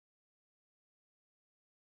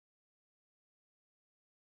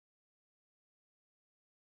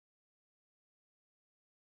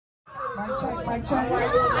Mic check, mic check.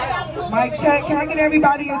 Mic check. Can I get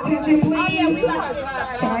everybody's attention, please?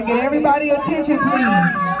 Can I get everybody's attention,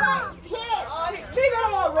 please?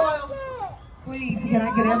 Please, can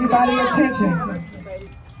I get everybody's attention?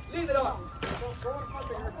 Leave it on.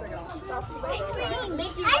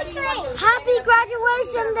 Happy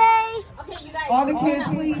graduation day! All the kids,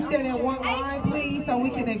 please stand in one line, please, so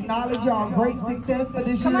we can acknowledge y'all great success for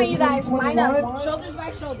this year. Come on, you guys, line up. Shoulders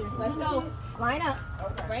by shoulders. Let's go. Line up.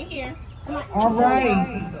 Right here. Come on. All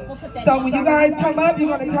right. So when you guys come up,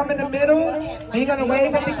 you're going to come in the middle, and you're going to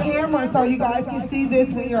wave at the camera so you guys can see this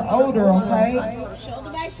when you're older, okay?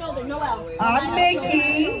 Shoulder by shoulder. Noel. I'm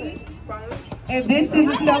Nikki, and this is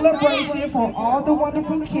a celebration for all the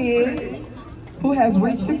wonderful kids who has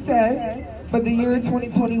reached success for the year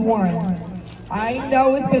 2021. I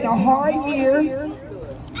know it's been a hard year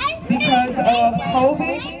because of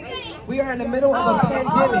COVID. We are in the middle of a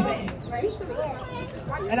pandemic.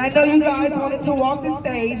 And I know you guys wanted to walk the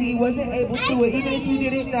stage and you wasn't able to, even if you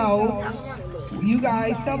didn't know, you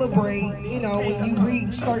guys celebrate, you know, when you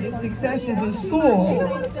reach certain successes in school.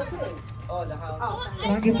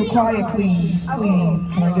 Can I get some quiet, please? Please,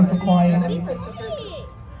 can I get some quiet?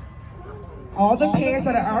 All the parents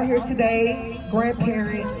that are out here today,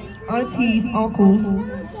 grandparents, aunties, uncles,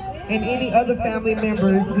 and any other family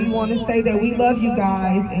members, we want to say that we love you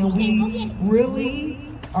guys and we really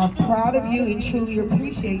are proud of you and truly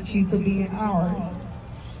appreciate you for being ours.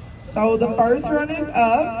 So the first runners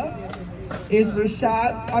up is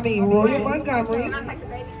Royal Montgomery.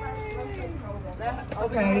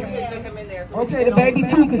 Okay, the baby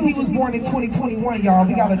too, because he was born in 2021, y'all.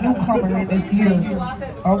 We got a newcomer in this year.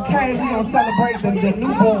 Okay, we're going to celebrate the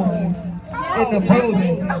newborns in the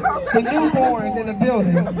building. The newborns in the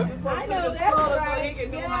building.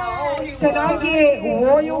 Can I get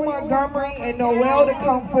Royal Montgomery and Noel to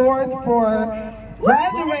come forth for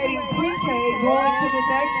graduating pre-K, going to the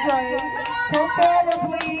next grade? Come forward,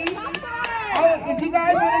 please. Oh, if you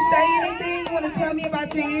guys want to say anything, you want to tell me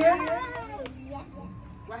about your year?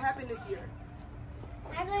 What happened this year?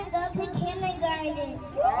 I'm going to go to kindergarten.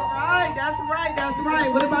 All right, that's right, that's right.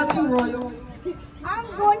 What about you, Royal? I'm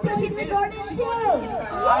going to kindergarten too.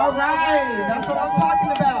 All right, that's what I'm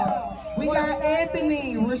talking about. We got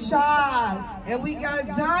Anthony, Rashaad, and we got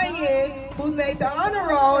Zion, who made the honor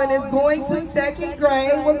roll and is going to second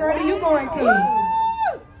grade. What grade are you going to?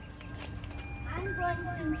 I'm going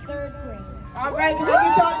to third grade. All right, can I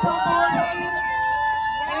get y'all to come forward, please?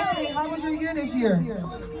 Anthony, how was your year this year? It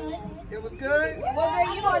was good. It was good? What grade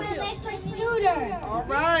are you going to? I'm a tutor. All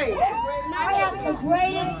right. I have the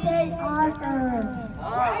greatest day on earth.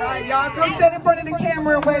 All right, y'all come stand in front of the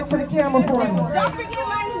camera and wave to the camera for me. Don't forget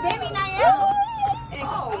my baby Niall.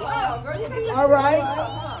 All right.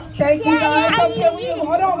 Thank you guys. Okay,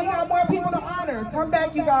 hold on, we got more people to honor. Come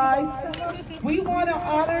back, you guys. We want to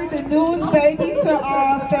honor the newest babies to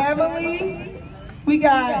our families. We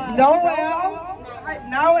got Noel.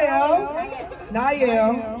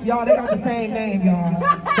 Y'all, they got the same name, y'all.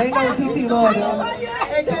 They know TT love them.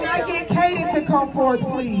 And can I get Kaden to come forth,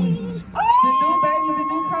 please? The new babies, the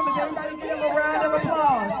newcomers, everybody give them a round of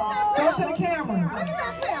applause. Go to the camera.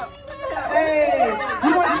 Hey,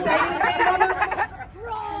 you want to say anything, mother?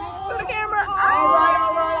 To the camera. All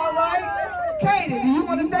right. Kaden, do you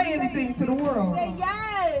want to say anything to the world? Say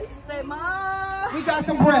yes. Say mom. We got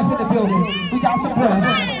some breath in the building. We got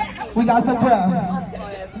some breath.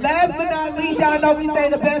 Last but not least, y'all know we say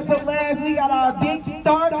the best for last. We got our big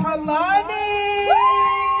star, Kalani,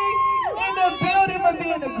 in the building for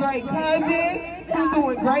being a great cousin. She's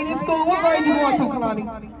doing great in school. What grade you going to, Kalani?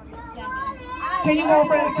 Can you go in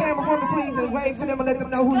front of the camera for me, please, and wave to them and let them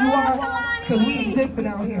know who you are? Because we existing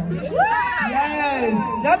out here. Yes,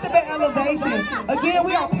 nothing but elevation. Again,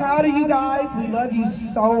 we are proud of you guys. We love you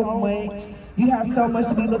so much. You have so much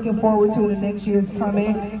to be looking forward to in the next year's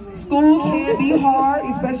coming. School can be hard,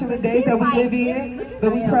 especially the days that we live in,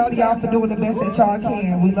 but we're proud of y'all for doing the best that y'all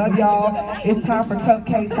can. We love y'all. It's time for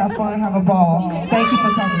cupcakes. Have fun. Have a ball. Thank you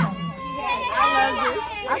for coming. I love you.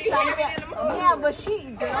 I'm trying to get, yeah, but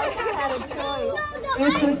she had a choice.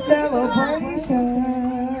 It's a celebration.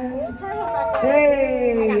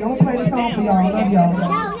 Hey, I'm going to play this song for y'all. Love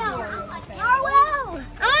y'all.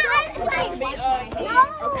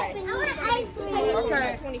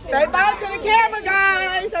 Okay. Say bye to the camera,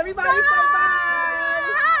 guys. Everybody say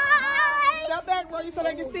bye. Step back, Roy, so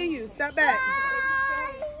they can see you. Step back.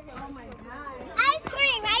 Oh my God. Ice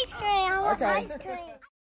cream. I want ice cream.